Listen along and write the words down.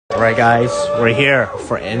Alright guys, we're here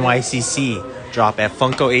for NYCC drop at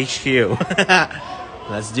Funko HQ.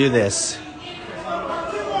 Let's do this.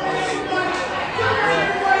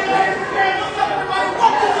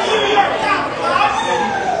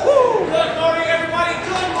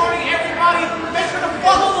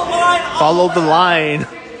 Follow the line.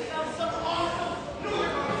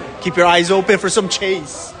 Keep your eyes open for some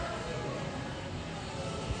chase.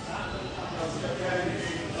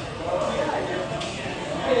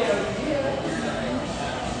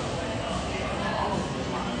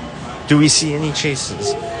 Do we see any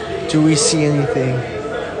chases? Do we see anything?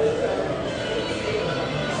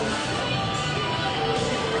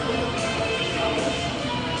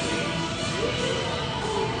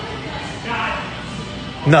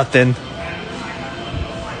 Nothing.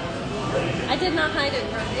 I did not hide it,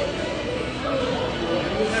 right?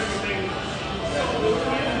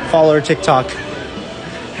 Follow her TikTok.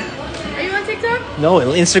 Are you on TikTok? No,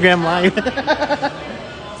 Instagram Live.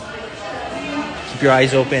 Keep your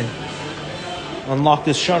eyes open. Unlock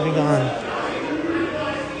this shotgun.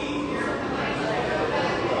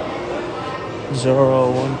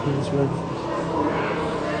 0-1 please, red.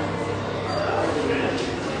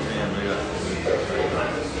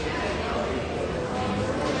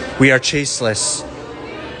 We are chaseless.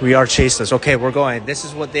 We are chaseless. Okay, we're going. This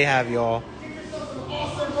is what they have, y'all.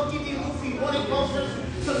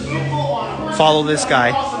 Follow this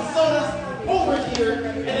guy.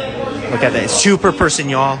 Look at that. Super person,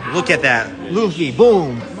 y'all. Look at that. Luffy,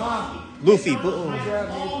 boom. Luffy, boom.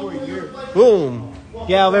 Boom.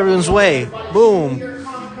 Get out of everyone's way. Boom.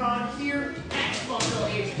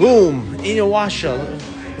 Boom. Inuyasha.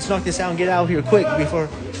 Let's knock this out and get out of here quick before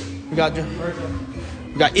we got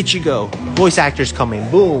Ichigo. Voice actors coming.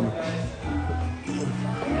 Boom.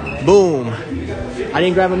 Boom. I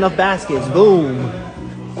didn't grab enough baskets. Boom.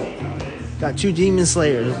 Got 2 Demon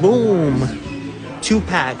Slayers. Boom. 2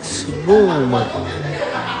 packs. Boom.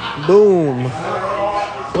 Boom.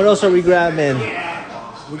 What else are we grabbing?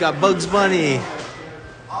 We got Bugs Bunny.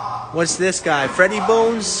 What's this guy? Freddy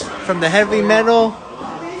Bones from the Heavy Metal.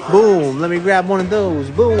 Boom. Let me grab one of those.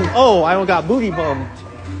 Boom. Oh, I got booty bumped.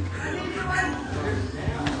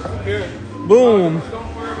 Boom.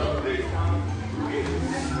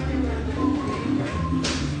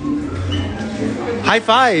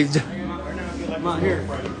 High-fived. I'm not here.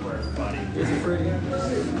 Is it pretty?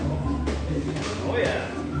 Oh yeah.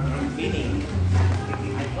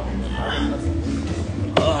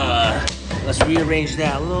 Let's rearrange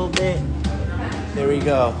that a little bit. There we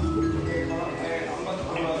go.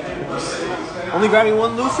 Only grabbing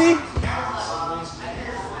one Luffy?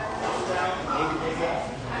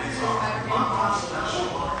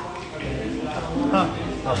 Huh.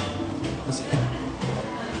 Oh.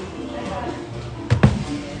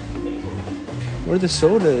 Where are the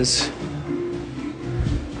sodas?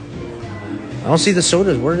 I don't see the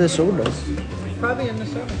sodas. Where are the sodas? Probably in the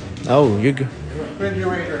soda. Oh, you're good.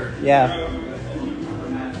 Refrigerator. Yeah.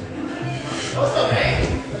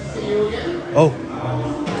 Oh.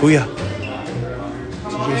 Booyah.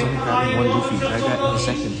 TJ's only grabbing one Luffy. Grab that in a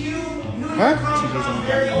second. Huh? TJ's only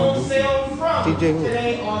grabbing one Luffy. TJ who?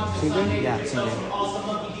 TJ? Yeah, TJ.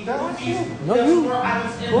 No, you.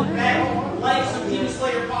 Go ahead. Like some Demon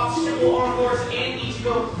Slayer pops, Triple Armors, and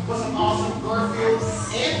Ichigo with some awesome Garfield.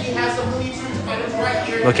 And he has some Looney Tunes items right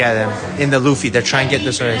here. Look at him. In the Luffy. They're trying to get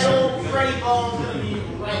this race. Freddy Bones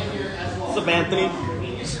right here as well. What's up, Anthony?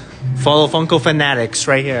 Follow Funko Fanatics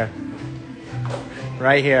right here.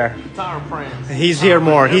 Right here. Tower Prince. He's here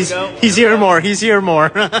more. He's here more. He's here more.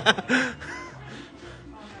 That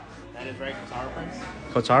is right, Tower Prince.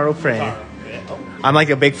 Kotaro Friend. Yeah. Oh. I'm like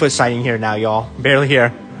a Bigfoot sighting here now, y'all. Barely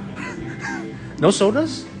here. No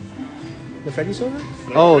sodas? The Freddy soda?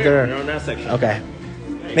 Oh, They're they're on that section. okay.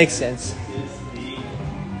 Makes sense.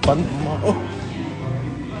 Fun. Oh.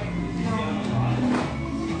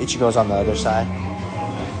 Ichigo's on the other side.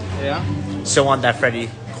 Yeah. Still want that Freddy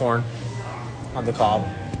corn on the cob.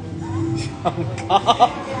 On the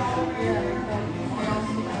cob.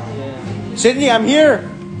 Sydney, I'm here.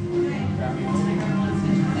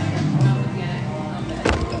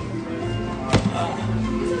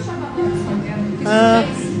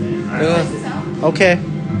 Okay.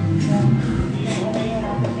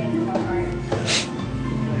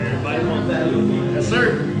 Everybody wants that Luffy. Yes, sir.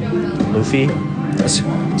 Luffy. Let's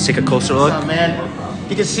take a closer look. What's up, man?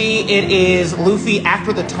 You can see it is Luffy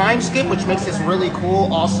after the time skip, which makes this really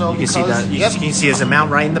cool. Also, You can see that. You can see his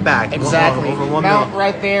amount right in the back. Exactly. Over 1 Mount million.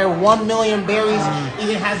 right there, 1 million berries.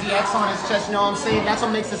 Even has the X on his chest, you know what I'm saying? That's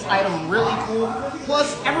what makes this item really cool.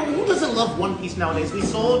 Plus, everyone who doesn't love One Piece nowadays? We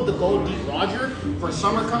sold the Gold Deep Roger for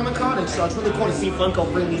Summer Comic Con, and so it's really cool to see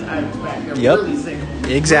Funko bring these items back. They're really sick.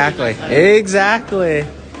 Exactly. Exactly.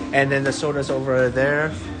 And then the soda's over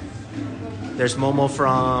there. There's Momo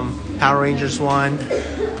from Power Rangers 1.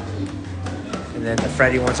 And then the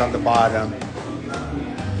Freddy one's on the bottom.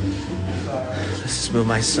 Let's just move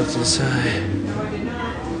my stuff to the side.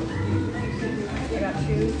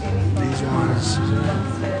 These ones.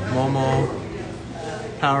 Momo.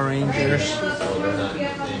 Power Rangers.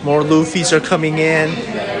 More Luffy's are coming in.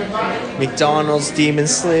 McDonald's, Demon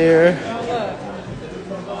Slayer.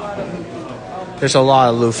 There's a lot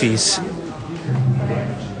of Luffy's.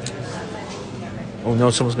 Oh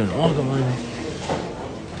no, someone's gonna. Oh, come on.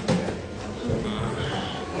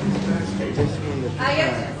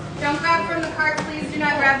 Yes. Don't grab from the cart, please. Do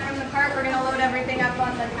not grab from the cart. We're gonna load everything up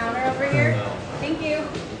on the counter over here. Thank you.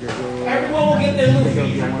 Everyone will get their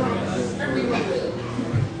Luffy.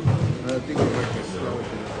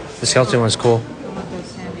 The skeleton one's cool.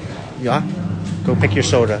 Yeah? Go pick your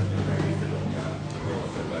soda.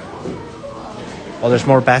 Oh, there's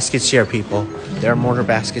more baskets here, people. There are more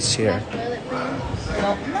baskets here.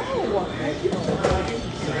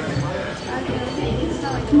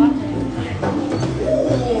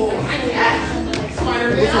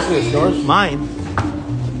 Which is this, yours? Mine.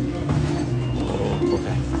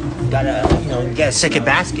 Okay. Gotta, get a second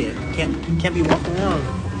basket. Can't be walking around.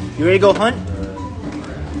 You ready to go hunt?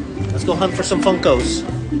 Let's go hunt for some Funkos.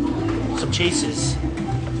 Some chases.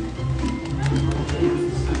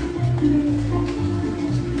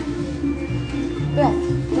 Beth,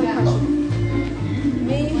 quick question.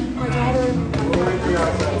 Me, my daughter,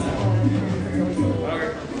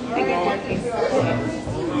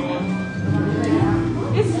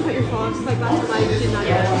 This is not your fault. It's just like that's why I did not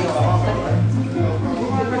get it.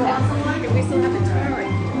 We still have the tower.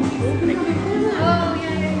 oh,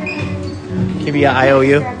 yeah. Give me an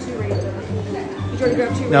IOU. Grab two right now. Did you already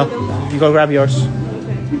grab two? No, right now? you go grab yours.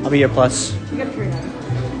 Okay. I'll be your plus. You gotta carry that.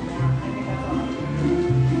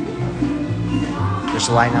 There's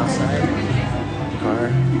a line outside. Car.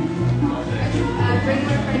 Bring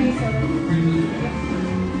more Freddy soda.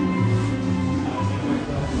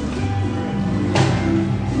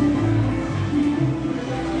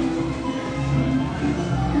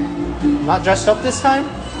 Not dressed up this time?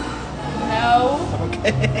 No.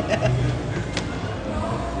 Okay.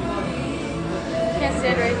 Can't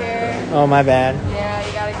stand right here. Oh, my bad. Yeah,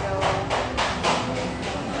 you gotta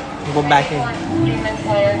go. Go back in. Demon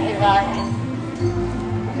Slayer, get back.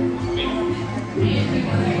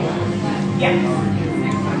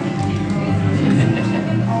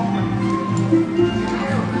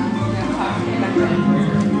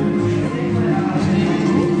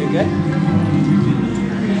 You good?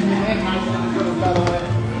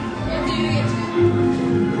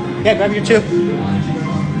 Yeah, grab your two.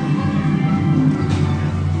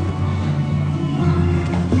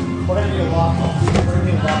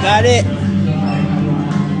 Got it.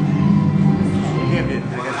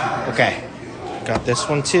 Okay. Got this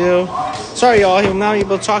one too. Sorry, y'all. I'm not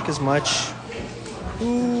able to talk as much.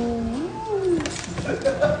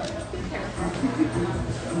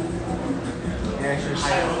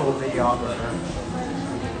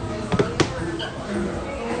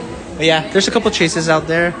 But yeah, there's a couple chases out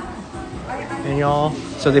there. And y'all.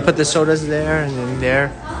 So they put the sodas there and then there.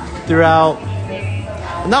 Throughout.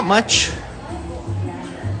 Not much.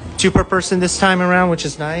 2 per person this time around, which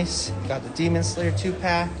is nice. Got the Demon Slayer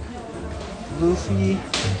 2-pack. Luffy.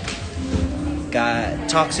 Got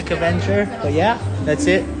Toxic Avenger. But yeah, that's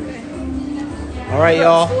it. Alright,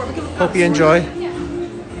 y'all. Hope you enjoy.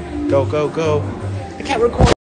 Go, go, go. I can't record.